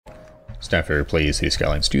Stafford plays City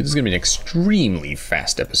Skylines 2. This is going to be an extremely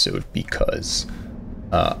fast episode because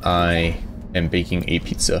I am baking a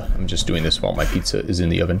pizza. I'm just doing this while my pizza is in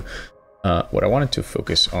the oven. What I wanted to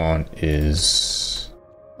focus on is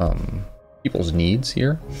people's needs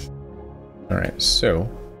here. Alright, so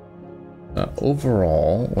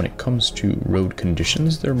overall, when it comes to road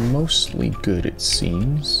conditions, they're mostly good, it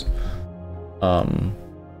seems.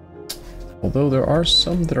 Although there are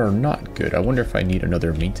some that are not good. I wonder if I need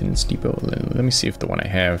another maintenance depot. Let me see if the one I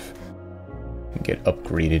have can get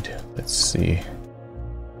upgraded. Let's see.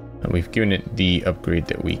 We've given it the upgrade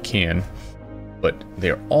that we can, but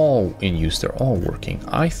they're all in use. They're all working.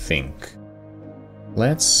 I think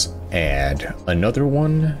let's add another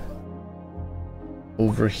one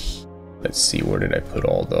over here. Let's see, where did I put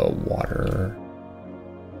all the water?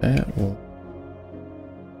 That will...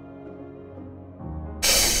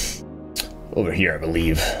 over here, I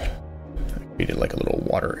believe. I created like a little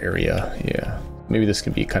water area. Yeah, maybe this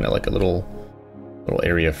can be kind of like a little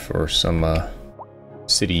area for some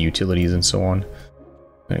city utilities and so on.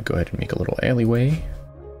 I'm gonna go ahead and make a little alleyway.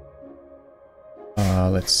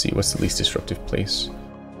 Let's see, what's the least disruptive place?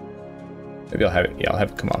 Maybe I'll have it. Yeah, I'll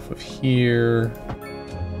have it come off of here.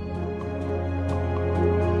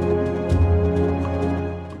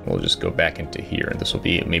 We'll just go back into here, and this will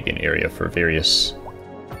be maybe an area for various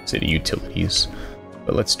city utilities.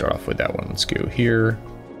 But let's start off with that one. Let's go here.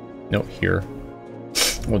 No, here.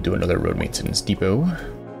 We'll do another road maintenance depot.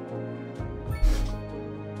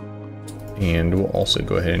 And we'll also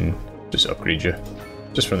go ahead and just upgrade you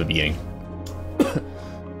just from the beginning.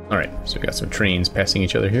 Alright, so we got some trains passing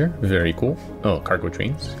each other here. Very cool. Oh, cargo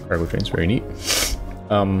trains. Cargo trains, very neat.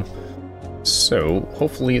 So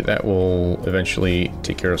hopefully that will eventually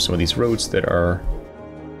take care of some of these roads that are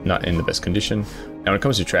not in the best condition. Now when it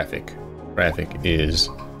comes to traffic, traffic is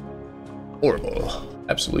horrible.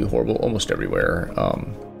 Absolutely horrible almost everywhere.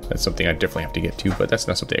 That's something I definitely have to get to, but that's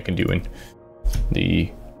not something I can do in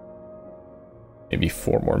the maybe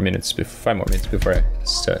 5 more minutes before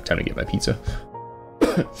it's time to get my pizza.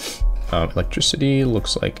 Electricity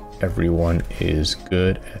looks like everyone is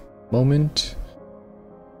good at the moment.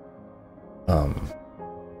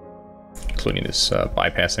 Including this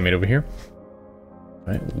bypass I made over here. All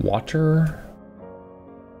right, water.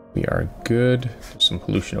 We are good. There's some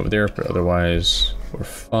pollution over there, but otherwise we're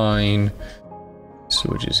fine.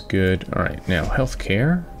 Sewage is good. All right, now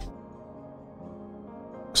healthcare.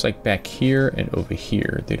 Looks like back here and over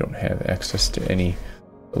here they don't have access to any.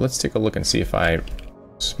 But let's take a look and see if I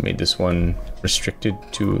made this one restricted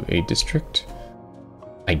to a district.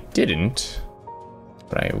 I didn't,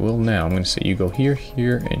 but I will now. I'm going to say you go here,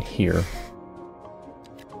 here, and here.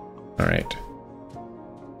 All right.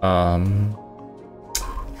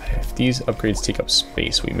 If these upgrades take up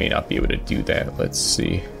space, we may not be able to do that. Let's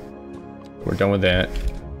see. We're done with that.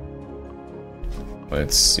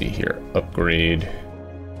 Let's see here. Upgrade.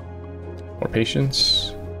 More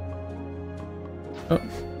patience. Oh,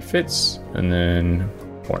 it fits. And then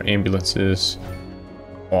more ambulances.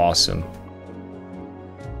 Awesome.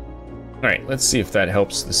 Alright, let's see if that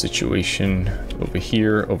helps the situation over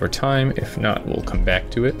here over time. If not, we'll come back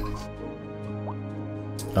to it.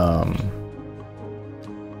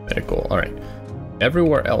 Medical. Alright.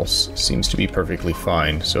 Everywhere else seems to be perfectly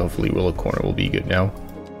fine, so hopefully Willow Corner will be good now.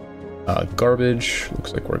 Garbage.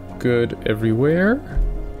 Looks like we're good everywhere.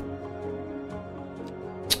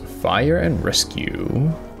 Fire and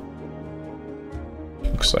rescue.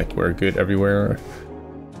 Looks like we're good everywhere.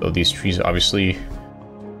 So these trees obviously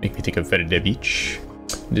make me think of Verde Beach.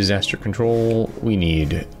 Disaster control. We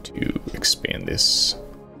need to expand this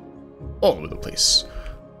all over the place.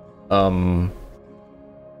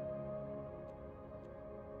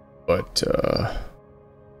 But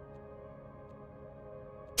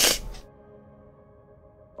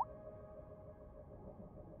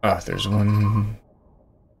there's one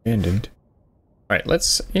abandoned. All right,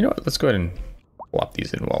 let's, you know what, let's go ahead and plop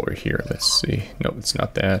these in while we're here. Let's see. No, it's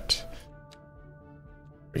not that.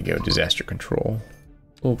 There we go, disaster control.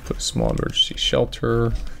 We'll put a small emergency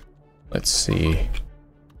shelter. Let's see.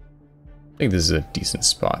 I think this is a decent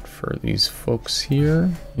spot for these folks here.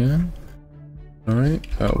 Yeah. All right.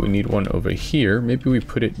 We need one over here. Maybe we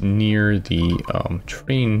put it near the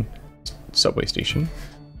train subway station.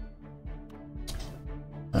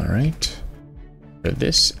 All right. For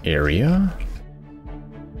this area.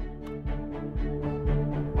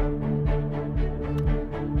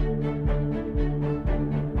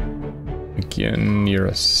 Again, near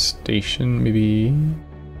a station, maybe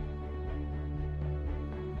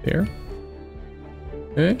there.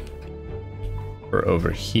 Okay. Or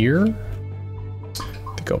over here.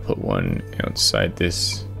 I think I'll put one outside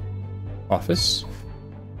this office.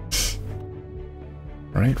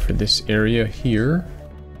 Alright, for this area here.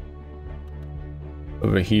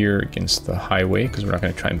 Over here against the highway, because we're not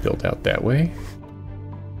going to try and build out that way.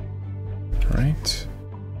 Alright.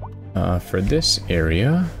 For this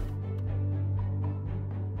area.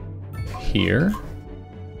 Here.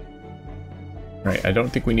 Alright, I don't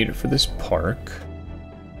think we need it for this park.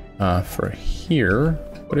 For here,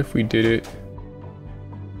 what if we did it...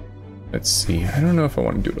 Let's see, I don't know if I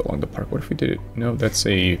want to do it along the park. What if we did it... No, that's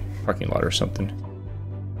a parking lot or something.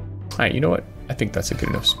 Alright, you know what? I think that's a good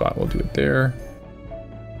enough spot. We'll do it there.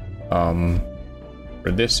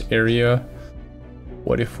 For this area,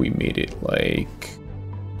 what if we made it like...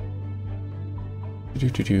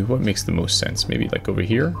 What makes the most sense? Maybe like over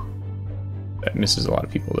here? That misses a lot of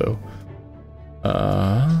people though.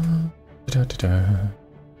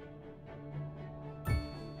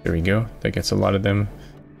 There we go. That gets a lot of them.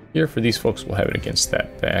 Here for these folks, we'll have it against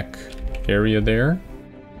that back area there.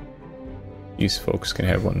 These folks can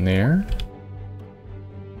have one there.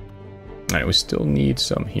 Alright, we still need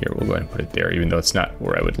some here. We'll go ahead and put it there, even though it's not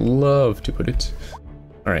where I would love to put it.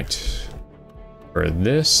 Alright. For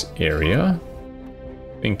this area,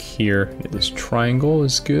 I think here, this triangle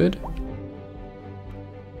is good.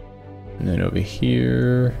 And then over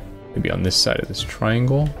here, maybe on this side of this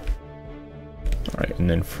triangle. Alright, and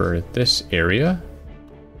then for this area,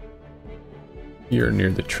 here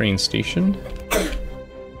near the train station.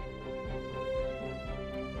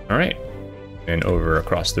 Alright, and over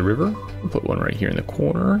across the river, we'll put one right here in the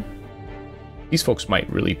corner. These folks might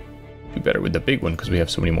really do better with the big one because we have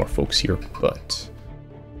so many more folks here, but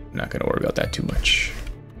I'm not going to worry about that too much.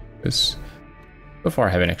 Because so far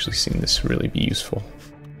I haven't actually seen this really be useful.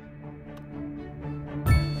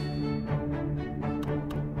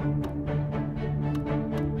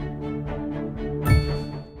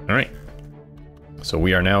 Alright, so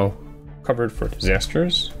we are now covered for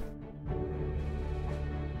disasters.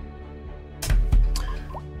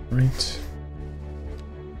 Right.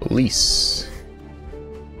 Police.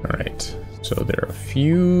 Alright, so there are a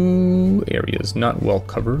few areas not well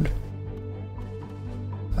covered.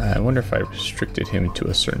 I wonder if I restricted him to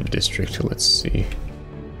a certain district. Let's see.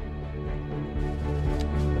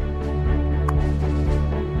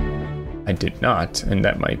 I did not, and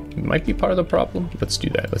that might be part of the problem. Let's do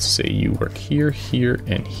that. Let's say you work here, here,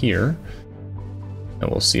 and here. And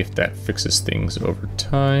we'll see if that fixes things over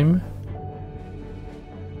time.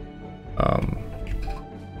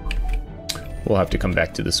 We'll have to come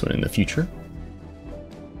back to this one in the future.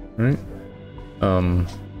 Alright.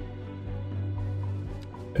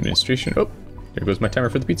 Administration. Oh, here goes my timer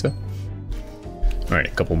for the pizza. Alright,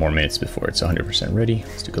 a couple more minutes before it's 100% ready.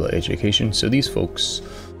 Let's do a little education. So these folks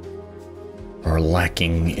are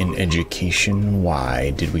lacking in education.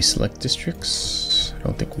 Why? Did we select districts? I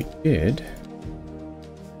don't think we did.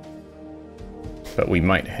 But we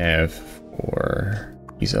might have for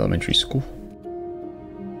East Elementary School.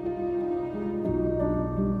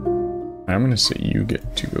 I'm going to say you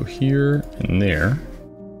get to go here and there.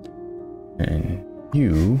 And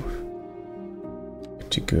you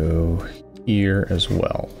get to go here as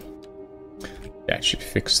well. That should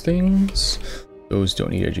fix things. Those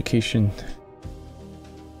don't need education.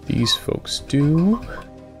 These folks do.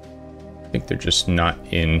 I think they're just not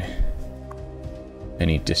in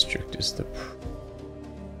any district is the...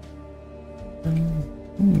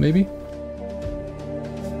 maybe?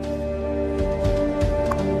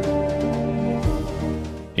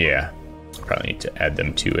 Yeah, probably need to add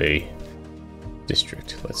them to a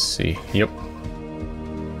district. Let's see. Yep.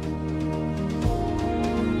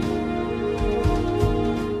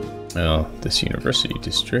 Oh, this university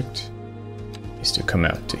district needs to come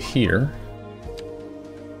out to here.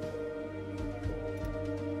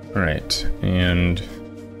 Alright, and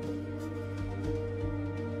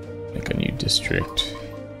make a new district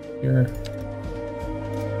here.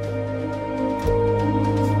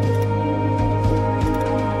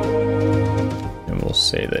 And we'll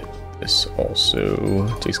say that this also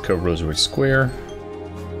takes care of Rosewood Square.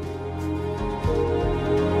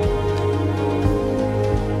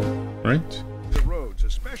 Right. The roads,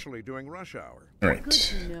 especially during rush hour. Right. Good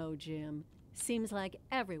to know, Jim. Seems like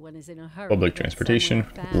everyone is in a hurry. Public transportation.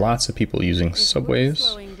 Lots of people using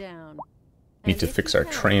subways. Need to fix our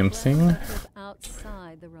tram thing.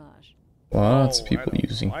 Lots of people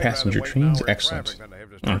using passenger trains. Excellent.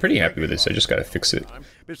 I'm pretty happy with this. I just gotta fix it.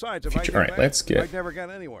 Future. Alright, let's get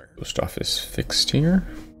post office fixed here.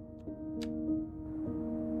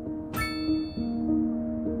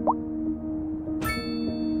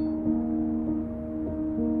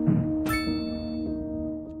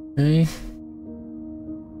 Okay.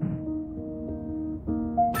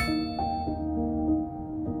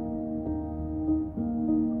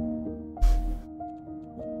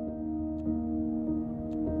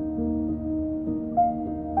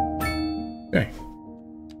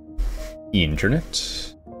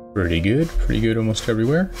 internet. Pretty good almost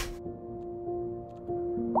everywhere.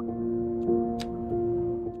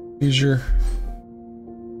 Leisure.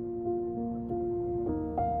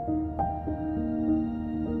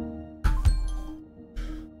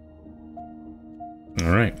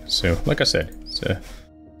 Alright, so like I said, it's a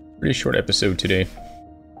pretty short episode today,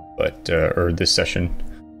 but or this session,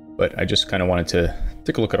 but I just kind of wanted to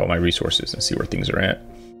take a look at all my resources and see where things are at.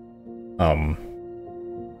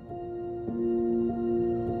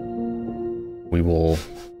 We will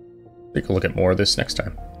take a look at more of this next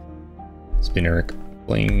time. It's been Eric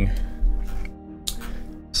playing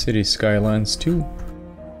City Skylines 2.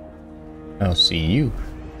 I'll see you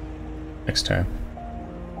next time.